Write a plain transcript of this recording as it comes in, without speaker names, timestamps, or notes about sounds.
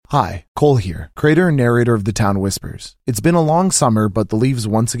Hi, Cole here, creator and narrator of The Town Whispers. It's been a long summer, but the leaves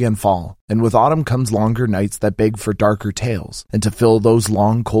once again fall, and with autumn comes longer nights that beg for darker tales. And to fill those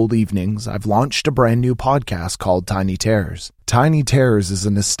long, cold evenings, I've launched a brand new podcast called Tiny Terrors. Tiny Terrors is a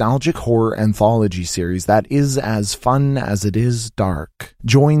nostalgic horror anthology series that is as fun as it is dark.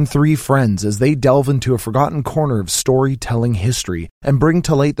 Join three friends as they delve into a forgotten corner of storytelling history and bring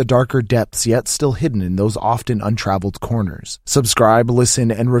to light the darker depths yet still hidden in those often untraveled corners. Subscribe,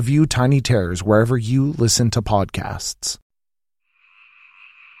 listen, and review Tiny Terrors wherever you listen to podcasts.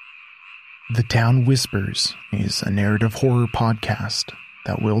 The Town Whispers is a narrative horror podcast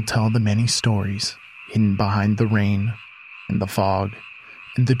that will tell the many stories hidden behind the rain and the fog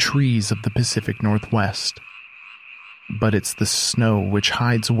and the trees of the Pacific Northwest. But it's the snow which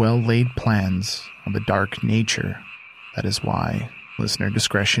hides well-laid plans of a dark nature. That is why listener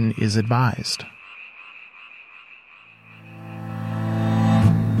discretion is advised.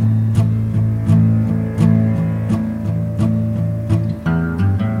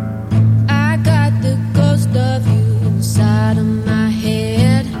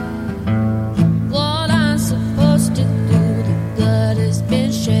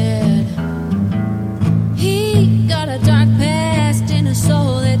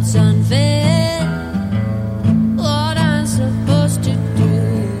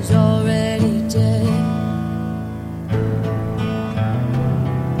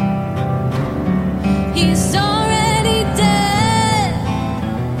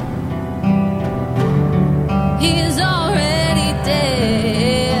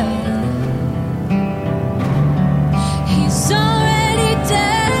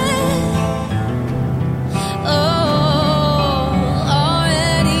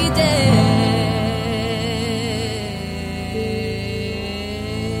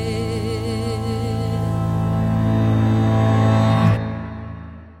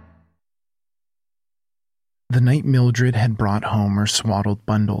 The night Mildred had brought home her swaddled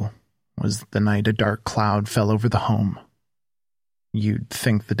bundle was the night a dark cloud fell over the home. You'd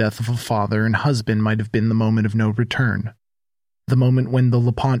think the death of a father and husband might have been the moment of no return, the moment when the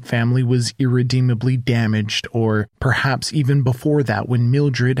LaPont family was irredeemably damaged, or perhaps even before that when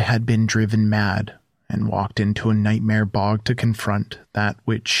Mildred had been driven mad and walked into a nightmare bog to confront that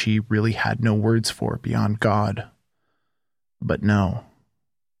which she really had no words for beyond God. But no.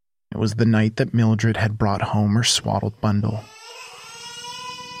 It was the night that Mildred had brought home her swaddled bundle.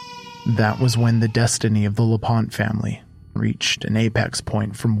 That was when the destiny of the LaPont family reached an apex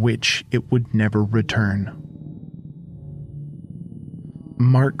point from which it would never return.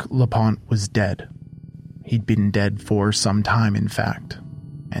 Mark LaPont was dead. He'd been dead for some time, in fact,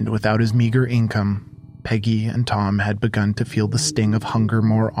 and without his meager income, Peggy and Tom had begun to feel the sting of hunger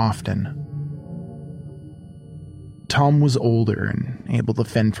more often. Tom was older and able to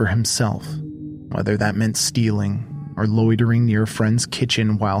fend for himself, whether that meant stealing or loitering near a friend's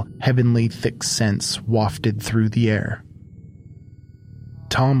kitchen while heavenly thick scents wafted through the air.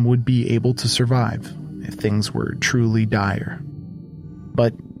 Tom would be able to survive if things were truly dire,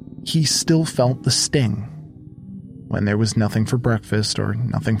 but he still felt the sting when there was nothing for breakfast or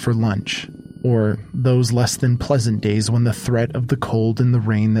nothing for lunch, or those less than pleasant days when the threat of the cold and the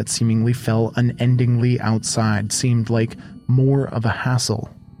rain that seemingly fell unendingly outside seemed like more of a hassle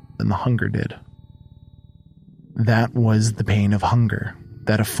than the hunger did. That was the pain of hunger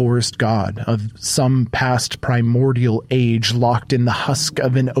that a forest god of some past primordial age locked in the husk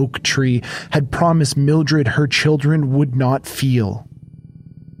of an oak tree had promised Mildred her children would not feel.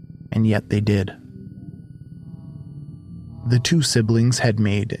 And yet they did. The two siblings had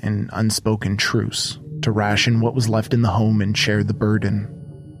made an unspoken truce to ration what was left in the home and share the burden.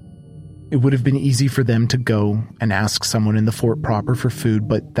 It would have been easy for them to go and ask someone in the fort proper for food,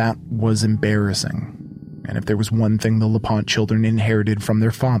 but that was embarrassing. And if there was one thing the LaPont children inherited from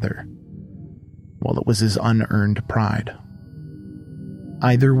their father, well, it was his unearned pride.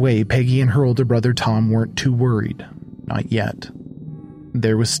 Either way, Peggy and her older brother Tom weren't too worried. Not yet.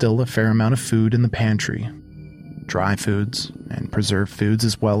 There was still a fair amount of food in the pantry. Dry foods and preserved foods,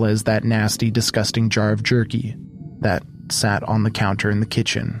 as well as that nasty, disgusting jar of jerky that sat on the counter in the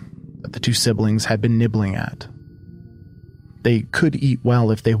kitchen that the two siblings had been nibbling at. They could eat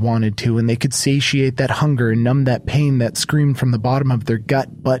well if they wanted to, and they could satiate that hunger and numb that pain that screamed from the bottom of their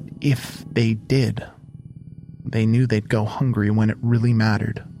gut, but if they did, they knew they'd go hungry when it really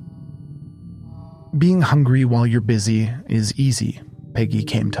mattered. Being hungry while you're busy is easy, Peggy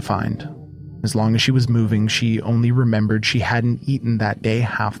came to find. As long as she was moving, she only remembered she hadn't eaten that day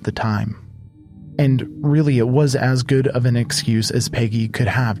half the time. And really, it was as good of an excuse as Peggy could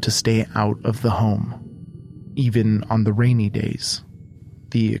have to stay out of the home, even on the rainy days.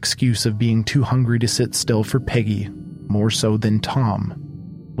 the excuse of being too hungry to sit still for Peggy, more so than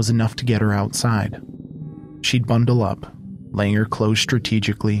Tom, was enough to get her outside. She'd bundle up, laying her clothes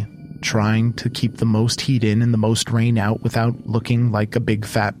strategically, trying to keep the most heat in and the most rain out without looking like a big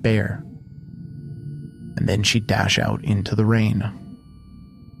fat bear. And then she'd dash out into the rain.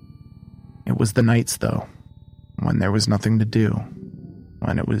 It was the nights, though, when there was nothing to do,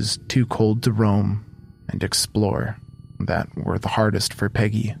 when it was too cold to roam and explore, that were the hardest for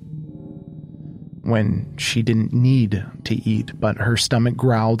Peggy. When she didn't need to eat, but her stomach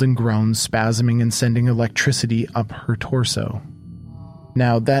growled and groaned, spasming and sending electricity up her torso.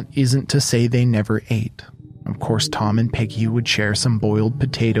 Now, that isn't to say they never ate. Of course, Tom and Peggy would share some boiled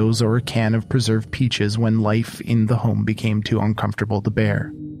potatoes or a can of preserved peaches when life in the home became too uncomfortable to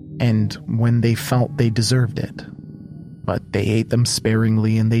bear, and when they felt they deserved it. But they ate them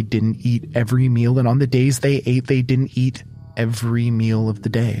sparingly, and they didn't eat every meal, and on the days they ate, they didn't eat every meal of the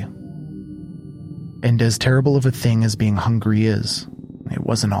day. And as terrible of a thing as being hungry is, it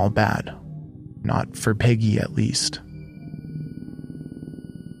wasn't all bad. Not for Peggy, at least.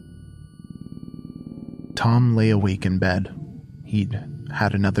 Tom lay awake in bed. He'd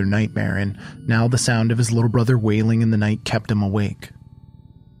had another nightmare, and now the sound of his little brother wailing in the night kept him awake.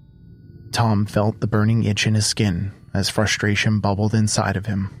 Tom felt the burning itch in his skin as frustration bubbled inside of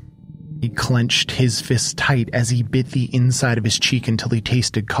him. He clenched his fist tight as he bit the inside of his cheek until he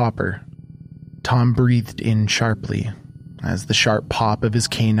tasted copper. Tom breathed in sharply as the sharp pop of his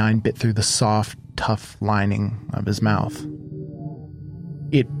canine bit through the soft, tough lining of his mouth.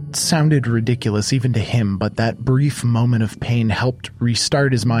 It sounded ridiculous even to him, but that brief moment of pain helped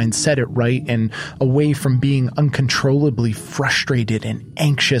restart his mind, set it right, and away from being uncontrollably frustrated and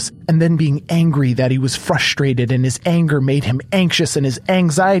anxious, and then being angry that he was frustrated, and his anger made him anxious, and his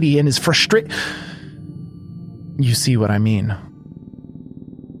anxiety and his frustration. You see what I mean.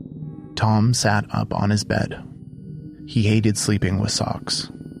 Tom sat up on his bed. He hated sleeping with socks,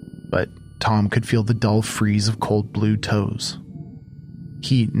 but Tom could feel the dull freeze of cold blue toes.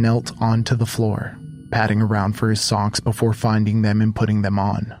 He knelt onto the floor, patting around for his socks before finding them and putting them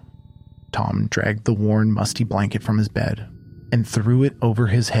on. Tom dragged the worn, musty blanket from his bed and threw it over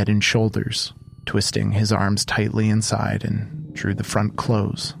his head and shoulders, twisting his arms tightly inside, and drew the front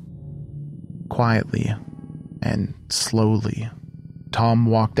close. Quietly and slowly, Tom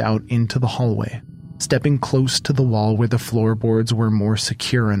walked out into the hallway, stepping close to the wall where the floorboards were more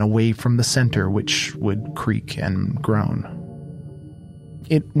secure and away from the center, which would creak and groan.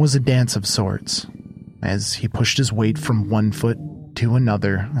 It was a dance of sorts, as he pushed his weight from one foot to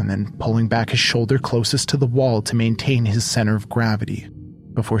another and then pulling back his shoulder closest to the wall to maintain his center of gravity,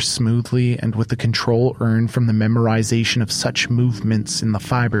 before smoothly and with the control earned from the memorization of such movements in the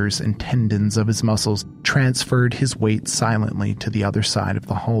fibers and tendons of his muscles, transferred his weight silently to the other side of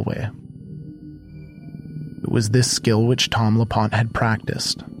the hallway. It was this skill which Tom LaPont had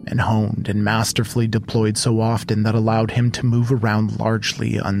practiced and honed and masterfully deployed so often that allowed him to move around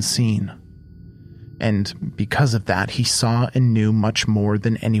largely unseen. And because of that, he saw and knew much more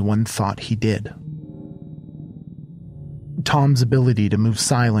than anyone thought he did. Tom's ability to move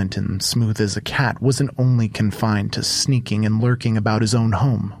silent and smooth as a cat wasn't only confined to sneaking and lurking about his own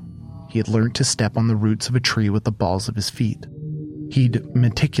home. He had learned to step on the roots of a tree with the balls of his feet. He'd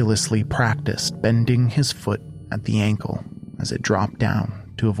meticulously practiced bending his foot at the ankle as it dropped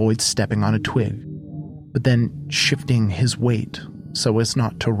down to avoid stepping on a twig, but then shifting his weight so as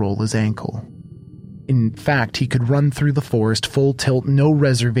not to roll his ankle. In fact, he could run through the forest full tilt, no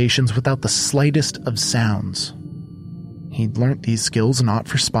reservations, without the slightest of sounds. He'd learnt these skills not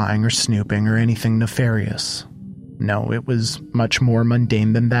for spying or snooping or anything nefarious. No, it was much more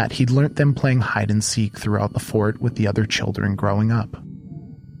mundane than that. He'd learnt them playing hide-and-seek throughout the fort with the other children growing up.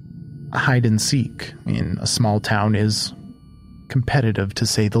 Hide-and-seek in a small town is competitive, to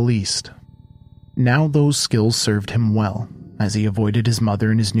say the least. Now those skills served him well, as he avoided his mother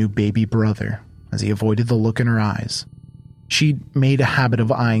and his new baby brother, as he avoided the look in her eyes. She'd made a habit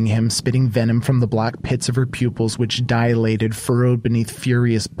of eyeing him, spitting venom from the black pits of her pupils which dilated, furrowed beneath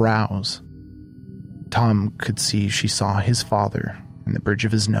furious brows. Tom could see she saw his father in the bridge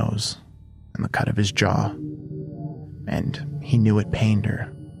of his nose and the cut of his jaw, and he knew it pained her.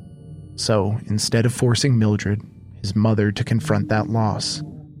 So, instead of forcing Mildred, his mother, to confront that loss,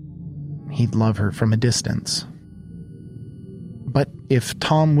 he'd love her from a distance. But if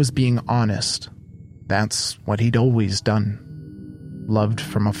Tom was being honest, that's what he'd always done. Loved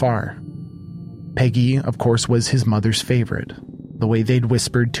from afar. Peggy, of course, was his mother's favorite. The way they'd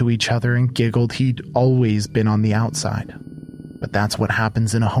whispered to each other and giggled, he'd always been on the outside. But that's what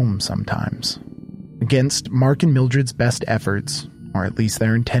happens in a home sometimes. Against Mark and Mildred's best efforts, or at least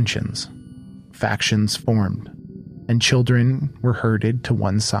their intentions. Factions formed, and children were herded to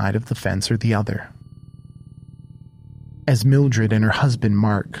one side of the fence or the other. As Mildred and her husband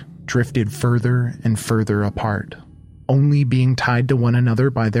Mark drifted further and further apart, only being tied to one another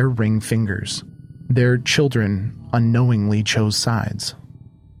by their ring fingers, their children unknowingly chose sides.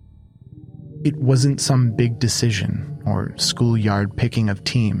 It wasn't some big decision or schoolyard picking of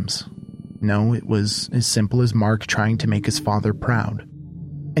teams. No, it was as simple as Mark trying to make his father proud,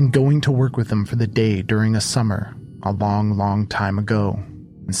 and going to work with him for the day during a summer a long, long time ago,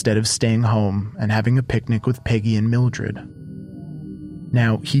 instead of staying home and having a picnic with Peggy and Mildred.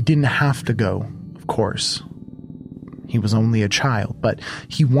 Now, he didn't have to go, of course. He was only a child, but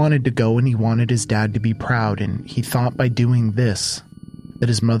he wanted to go and he wanted his dad to be proud, and he thought by doing this that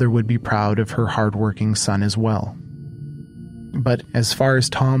his mother would be proud of her hardworking son as well. But as far as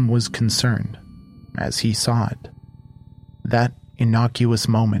Tom was concerned, as he saw it, that innocuous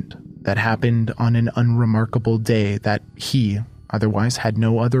moment that happened on an unremarkable day that he otherwise had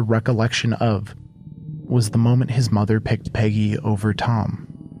no other recollection of was the moment his mother picked Peggy over Tom.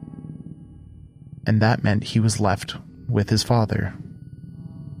 And that meant he was left with his father.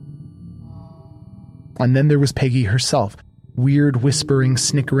 And then there was Peggy herself. Weird, whispering,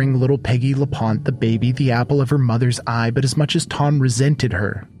 snickering little Peggy LaPont, the baby, the apple of her mother's eye, but as much as Tom resented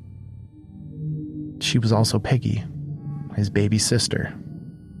her, she was also Peggy, his baby sister.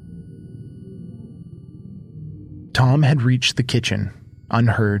 Tom had reached the kitchen,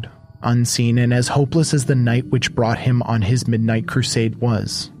 unheard, unseen, and as hopeless as the night which brought him on his midnight crusade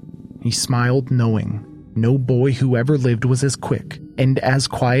was. He smiled, knowing no boy who ever lived was as quick and as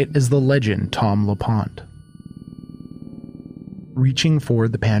quiet as the legend Tom LaPont. Reaching for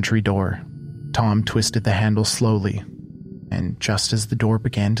the pantry door, Tom twisted the handle slowly, and just as the door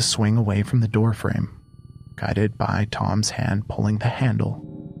began to swing away from the doorframe, guided by Tom's hand pulling the handle,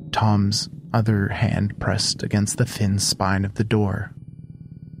 Tom's other hand pressed against the thin spine of the door,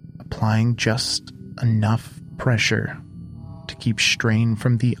 applying just enough pressure to keep strain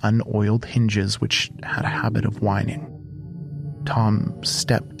from the unoiled hinges which had a habit of whining. Tom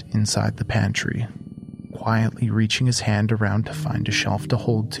stepped inside the pantry, quietly reaching his hand around to find a shelf to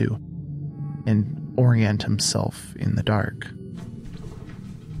hold to and orient himself in the dark.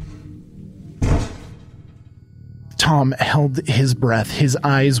 Tom held his breath, his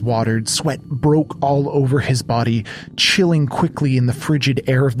eyes watered, sweat broke all over his body, chilling quickly in the frigid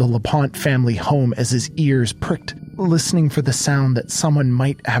air of the LaPont family home as his ears pricked, listening for the sound that someone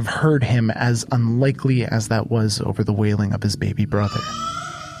might have heard him, as unlikely as that was over the wailing of his baby brother.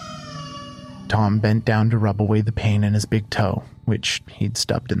 Tom bent down to rub away the pain in his big toe, which he'd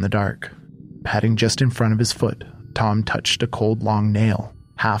stubbed in the dark. Patting just in front of his foot, Tom touched a cold long nail,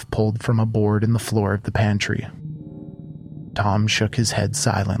 half pulled from a board in the floor of the pantry. Tom shook his head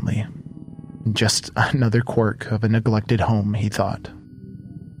silently. Just another quirk of a neglected home, he thought.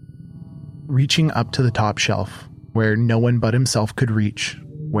 Reaching up to the top shelf, where no one but himself could reach,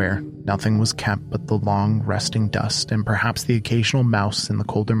 where nothing was kept but the long resting dust and perhaps the occasional mouse in the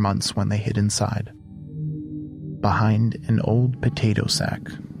colder months when they hid inside. Behind an old potato sack,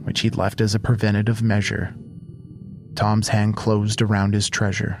 which he'd left as a preventative measure, Tom's hand closed around his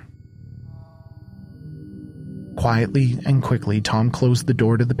treasure. Quietly and quickly, Tom closed the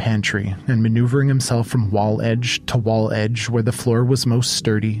door to the pantry, and maneuvering himself from wall edge to wall edge where the floor was most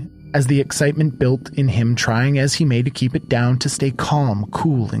sturdy, as the excitement built in him, trying as he may to keep it down, to stay calm,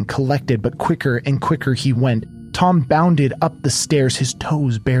 cool, and collected, but quicker and quicker he went. Tom bounded up the stairs, his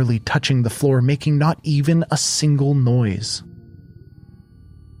toes barely touching the floor, making not even a single noise.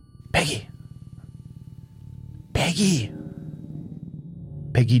 "Peggy! Peggy!"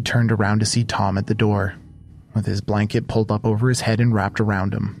 Peggy turned around to see Tom at the door, with his blanket pulled up over his head and wrapped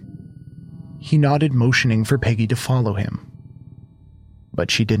around him. He nodded, motioning for Peggy to follow him. But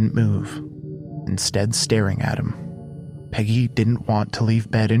she didn't move, instead staring at him. Peggy didn't want to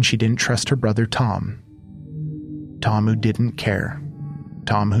leave bed, and she didn't trust her brother Tom. Tom who didn't care.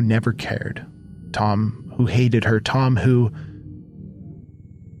 Tom who never cared. Tom who hated her.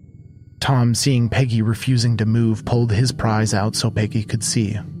 Tom, seeing Peggy refusing to move, pulled his prize out so Peggy could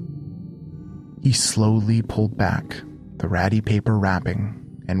see. He slowly pulled back the ratty paper wrapping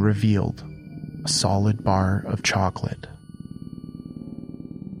and revealed a solid bar of chocolate.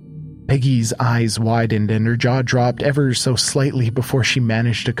 Peggy's eyes widened and her jaw dropped ever so slightly before she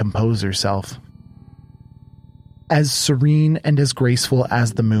managed to compose herself. As serene and as graceful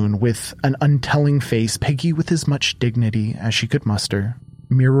as the moon, with an untelling face, Peggy, with as much dignity as she could muster,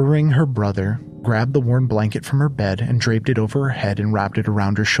 mirroring her brother, grabbed the worn blanket from her bed and draped it over her head and wrapped it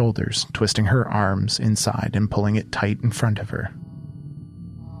around her shoulders, twisting her arms inside and pulling it tight in front of her.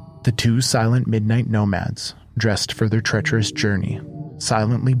 The two silent midnight nomads, dressed for their treacherous journey,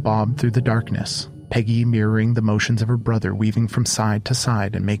 silently bobbed through the darkness, Peggy mirroring the motions of her brother, weaving from side to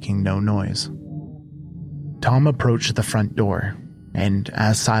side and making no noise. Tom approached the front door, and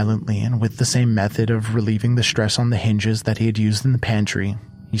as silently and with the same method of relieving the stress on the hinges that he had used in the pantry,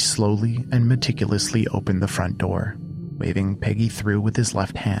 he slowly and meticulously opened the front door, waving Peggy through with his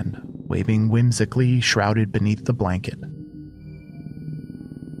left hand, waving whimsically shrouded beneath the blanket.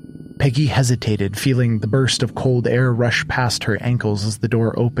 Peggy hesitated, feeling the burst of cold air rush past her ankles as the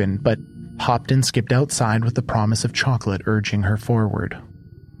door opened, but hopped and skipped outside with the promise of chocolate urging her forward.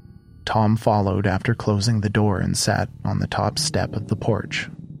 Tom followed after closing the door and sat on the top step of the porch.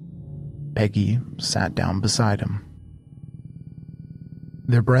 Peggy sat down beside him.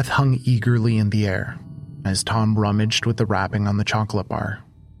 Their breath hung eagerly in the air as Tom rummaged with the wrapping on the chocolate bar,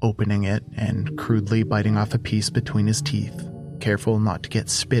 opening it and crudely biting off a piece between his teeth, careful not to get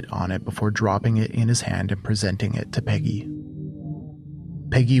spit on it before dropping it in his hand and presenting it to Peggy.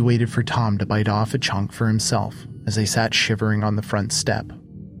 Peggy waited for Tom to bite off a chunk for himself as they sat shivering on the front step.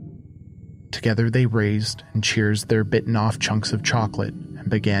 Together they raised and cheersed their bitten-off chunks of chocolate and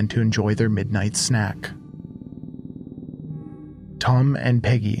began to enjoy their midnight snack. Tom and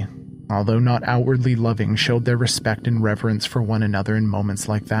Peggy, although not outwardly loving, showed their respect and reverence for one another in moments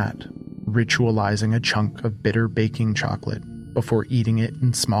like that, ritualizing a chunk of bitter baking chocolate before eating it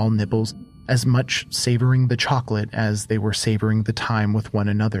in small nibbles, as much savoring the chocolate as they were savoring the time with one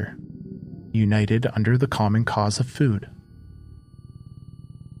another, united under the common cause of food.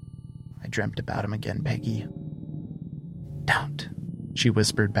 "I dreamt about him again, Peggy." "Don't," she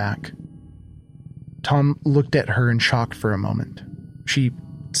whispered back. Tom looked at her in shock for a moment. She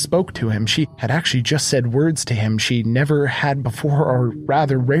spoke to him. She had actually just said words to him she never had before, or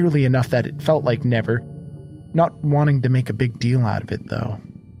rather rarely enough that it felt like never. Not wanting to make a big deal out of it, though,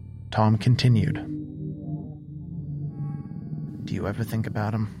 Tom continued. "Do you ever think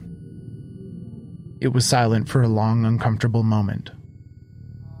about him?" It was silent for a long, uncomfortable moment.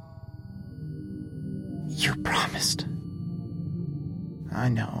 "You promised." I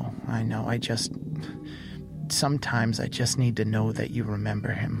know, sometimes I just need to know that you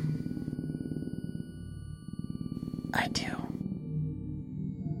remember him." "I do.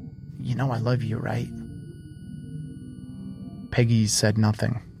 You know I love you, right?" Peggy said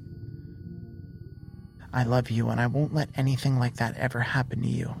nothing. "I love you, and I won't let anything like that ever happen to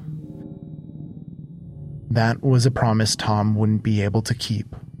you." That was a promise Tom wouldn't be able to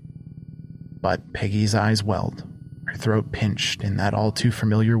keep. But Peggy's eyes welled. Her throat pinched in that all too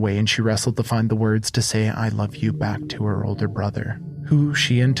familiar way, and she wrestled to find the words to say "I love you" back to her older brother, who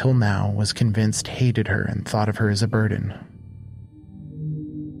she until now was convinced hated her and thought of her as a burden.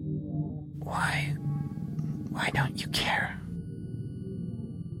 Why don't you care?"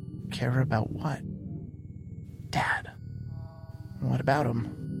 "Care about what?" "Dad. What about him?"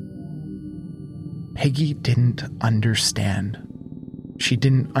 Peggy didn't understand. She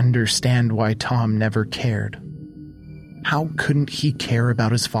didn't understand why Tom never cared. How couldn't he care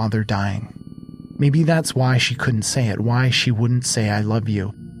about his father dying? Maybe that's why she couldn't say it, why she wouldn't say "I love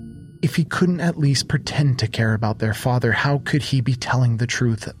you." If he couldn't at least pretend to care about their father, how could he be telling the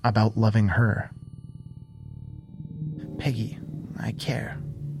truth about loving her? "Peggy, I care.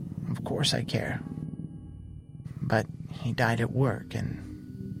 Of course I care. But he died at work, and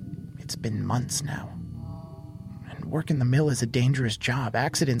it's been months now. And work in the mill is a dangerous job.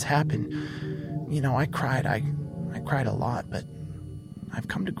 Accidents happen. You know, I cried a lot, but I've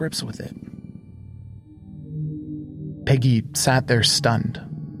come to grips with it." Peggy sat there stunned.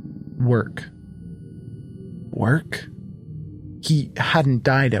 Work? He hadn't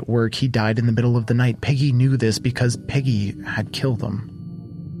died at work. He died in the middle of the night. Peggy knew this because Peggy had killed him.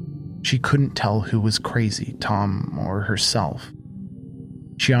 She couldn't tell who was crazy, Tom or herself.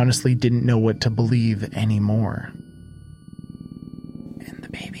 She honestly didn't know what to believe anymore. "And the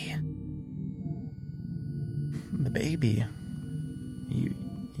baby?" "The baby?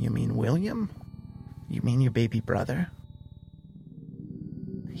 You mean William? You mean your baby brother?"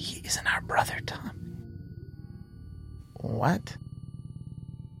 "He isn't our brother, Tom." "What?"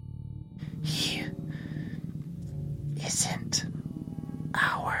 "He isn't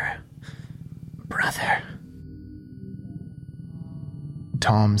our brother."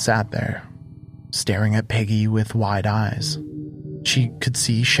 Tom sat there, staring at Peggy with wide eyes. She could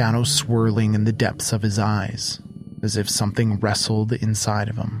see shadows swirling in the depths of his eyes, as if something wrestled inside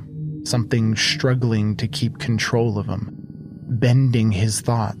of him, something struggling to keep control of him, bending his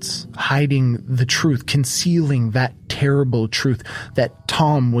thoughts, hiding the truth, concealing that terrible truth that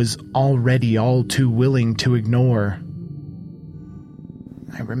Tom was already all too willing to ignore.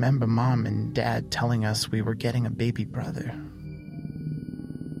 I remember Mom and Dad telling us we were getting a baby brother.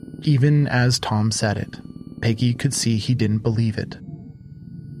 Even as Tom said it, Peggy could see he didn't believe it.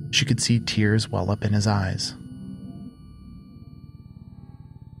 She could see tears well up in his eyes.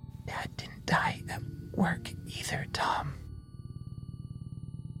 Dad didn't die at work either, Tom.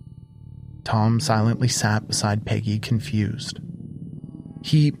 Tom silently sat beside Peggy, confused.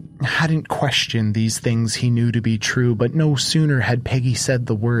 He hadn't questioned these things he knew to be true, but no sooner had Peggy said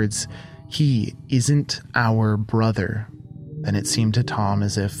the words, "He isn't our brother," than it seemed to Tom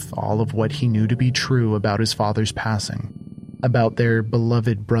as if all of what he knew to be true about his father's passing, about their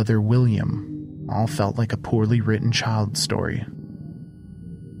beloved brother William, all felt like a poorly written child's story.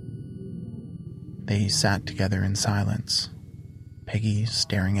 They sat together in silence, Peggy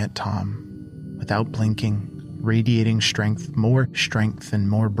staring at Tom, without blinking, radiating strength and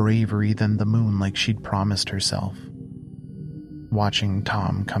more bravery than the moon like she'd promised herself. Watching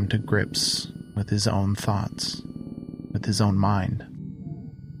Tom come to grips with his own thoughts, with his own mind.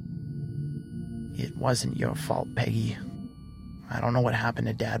 It wasn't your fault, Peggy. I don't know what happened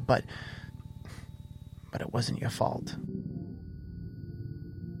to Dad, but it wasn't your fault.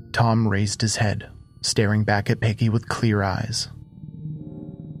 Tom raised his head, staring back at Peggy with clear eyes.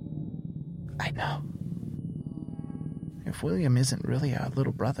 I know. If William isn't really our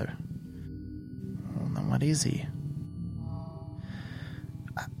little brother, well, then what is he?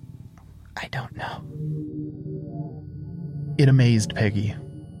 I don't know. It amazed Peggy.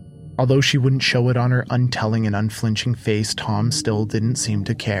 Although she wouldn't show it on her untelling and unflinching face, Tom still didn't seem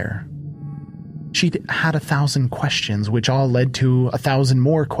to care. She'd had 1,000 questions, which all led to 1,000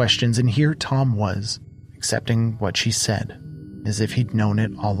 more questions, and here Tom was, accepting what she said, as if he'd known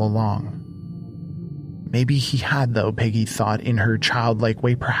it all along. Maybe he had, though, Peggy thought in her childlike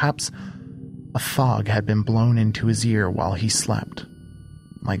way. Perhaps a fog had been blown into his ear while he slept,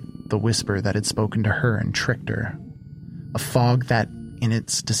 like the whisper that had spoken to her and tricked her. A fog that, in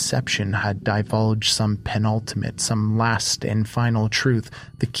its deception, had divulged some penultimate, some last and final truth,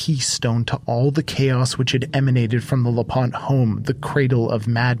 the keystone to all the chaos which had emanated from the LaPont home, the cradle of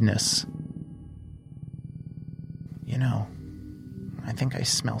madness. You know, I think I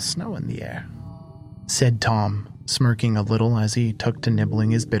smell snow in the air, said Tom, smirking a little as he took to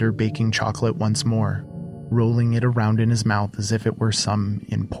nibbling his bitter baking chocolate once more, rolling it around in his mouth as if it were some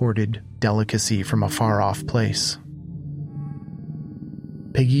imported delicacy from a far-off place.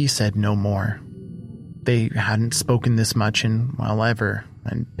 Peggy said no more. They hadn't spoken this much in, well, ever,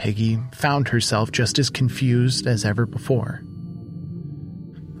 and Peggy found herself just as confused as ever before.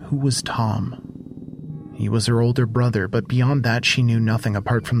 Who was Tom? He was her older brother, but beyond that she knew nothing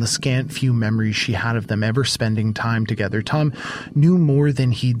apart from the scant few memories she had of them ever spending time together. Tom knew more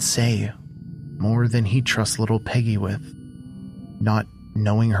than he'd say, more than he'd trust little Peggy with. Not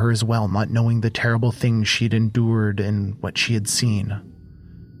knowing her as well, not knowing the terrible things she'd endured and what she had seen,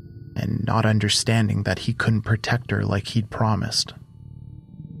 and not understanding that he couldn't protect her like he'd promised.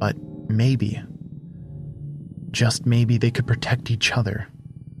 But maybe, just maybe, they could protect each other,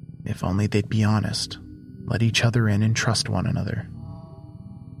 if only they'd be honest. Let each other in and trust one another.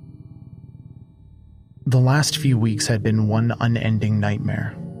 The last few weeks had been one unending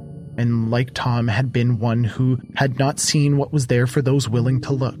nightmare, and like Tom, had been one who had not seen what was there for those willing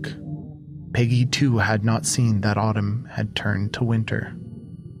to look. Peggy, too, had not seen that autumn had turned to winter.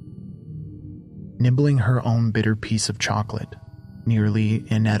 Nibbling her own bitter piece of chocolate, nearly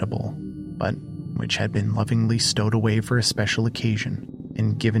inedible, but which had been lovingly stowed away for a special occasion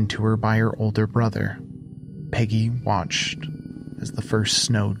and given to her by her older brother, Peggy watched as the first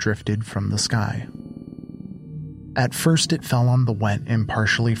snow drifted from the sky. At first it fell on the wet and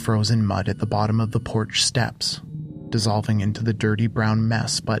partially frozen mud at the bottom of the porch steps, dissolving into the dirty brown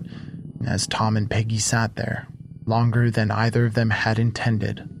mess, but as Tom and Peggy sat there, longer than either of them had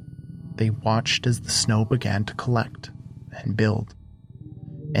intended, they watched as the snow began to collect and build,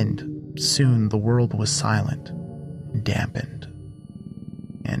 and soon the world was silent, dampened,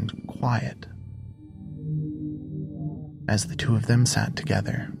 and quiet. As the two of them sat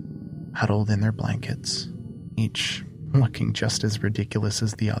together, huddled in their blankets, each looking just as ridiculous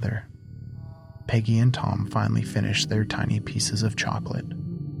as the other, Peggy and Tom finally finished their tiny pieces of chocolate.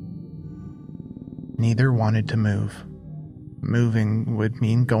 Neither wanted to move. Moving would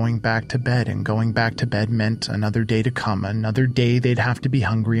mean going back to bed, and going back to bed meant another day to come, another day they'd have to be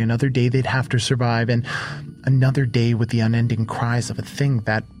hungry, another day they'd have to survive, and another day with the unending cries of a thing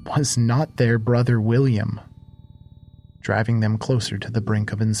that was not their brother William, driving them closer to the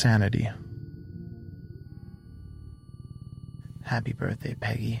brink of insanity. Happy birthday,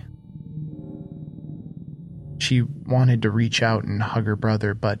 Peggy. She wanted to reach out and hug her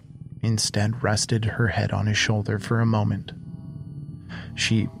brother, but instead rested her head on his shoulder for a moment.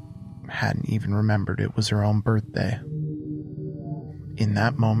 She hadn't even remembered it was her own birthday. In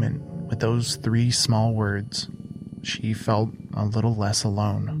that moment, with those 3 small words, she felt a little less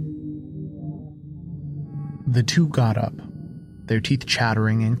alone. The two got up, their teeth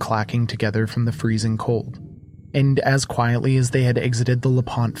chattering and clacking together from the freezing cold, and as quietly as they had exited the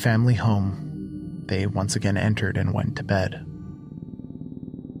LaPont family home, they once again entered and went to bed.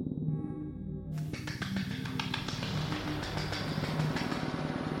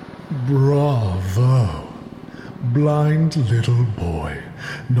 Bravo! Blind little boy,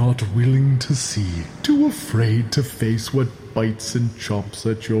 not willing to see, too afraid to face what bites and chomps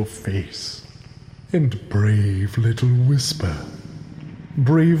at your face. And brave little Whisper,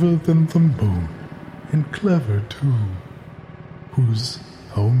 braver than the moon, and clever too, whose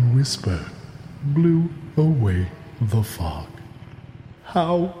own whisper blew away the fog.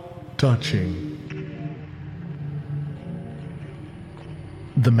 How touching.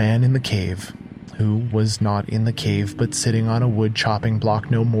 The man in the cave, who was not in the cave but sitting on a wood chopping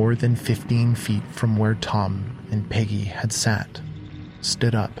block no more than 15 feet from where Tom and Peggy had sat,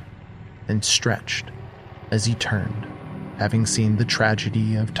 stood up and stretched as he turned, having seen the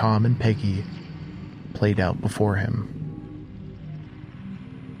tragedy of Tom and Peggy played out before him.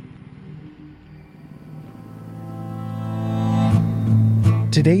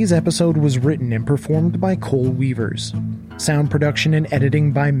 Today's episode was written and performed by Cole Weavers. Sound production and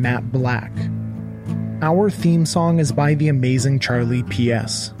editing by Matt Black. Our theme song is by the amazing Charlie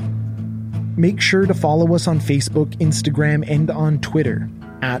P.S. Make sure to follow us on Facebook, Instagram, and on Twitter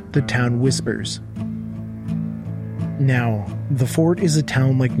at The Town Whispers. Now, the fort is a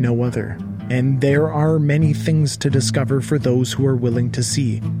town like no other, and there are many things to discover for those who are willing to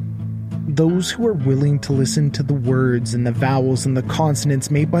see. Those who are willing to listen to the words and the vowels and the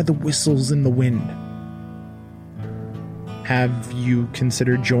consonants made by the whistles in the wind. Have you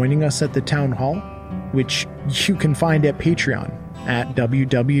considered joining us at the town hall, which you can find at Patreon at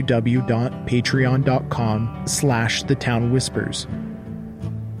www.patreon.com/thetownwhispers.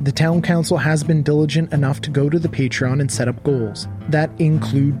 The town council has been diligent enough to go to the Patreon and set up goals that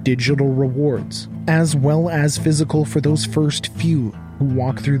include digital rewards, as well as physical for those first few who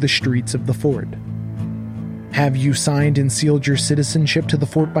walk through the streets of the fort. Have you signed and sealed your citizenship to the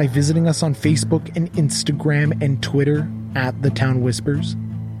fort by visiting us on Facebook and Instagram and Twitter at The Town Whispers?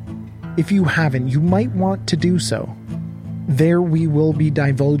 If you haven't, you might want to do so. There we will be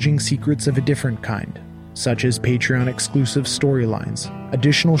divulging secrets of a different kind, such as Patreon exclusive storylines,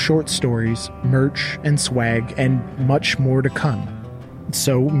 additional short stories, merch and swag, and much more to come.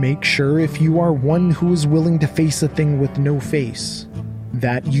 So make sure, if you are one who is willing to face a thing with no face,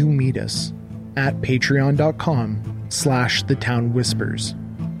 that you meet us at patreon.com/thetownwhispers.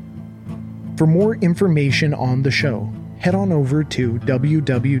 For more information on the show, head on over to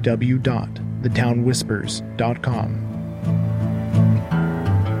www.thetownwhispers.com.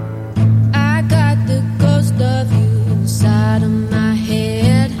 I got the ghost of you inside of my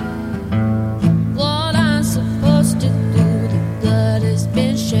head. What I'm supposed to do, the blood has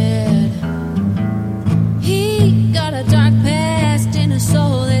been shed. He got a dark past and a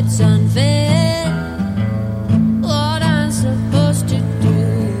soul that's unfed. What I'm supposed to do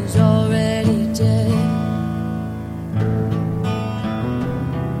is already dead.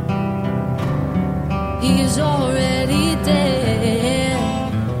 He is already dead.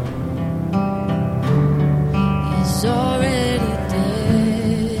 He's already dead.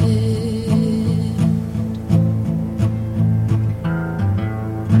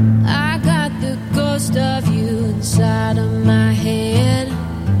 I got the ghost of you inside of my head.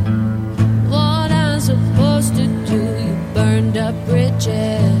 What I'm supposed to do, you burned up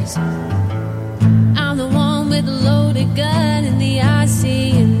bridges. I'm the one with the loaded gun and the I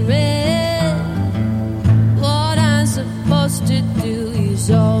see in red. What I'm supposed to do, he's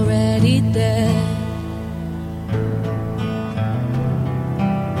already dead.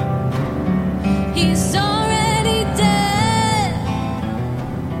 He's already dead.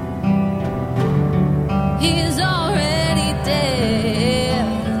 He's already dead.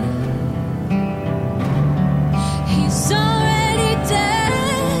 He's already dead.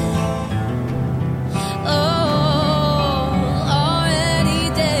 Oh, already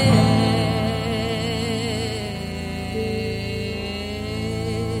dead.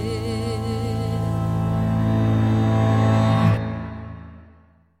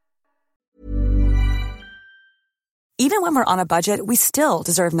 Even when we're on a budget, we still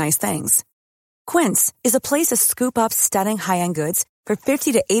deserve nice things. Quince is a place to scoop up stunning high-end goods for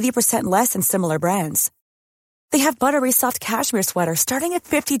 50 to 80% less than similar brands. They have buttery soft cashmere sweaters starting at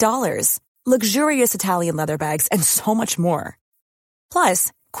 $50, luxurious Italian leather bags, and so much more.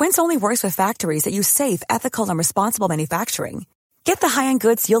 Plus, Quince only works with factories that use safe, ethical, and responsible manufacturing. Get the high-end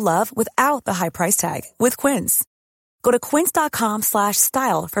goods you'll love without the high price tag with Quince. Go to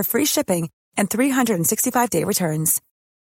quince.com/style for free shipping and 365-day returns.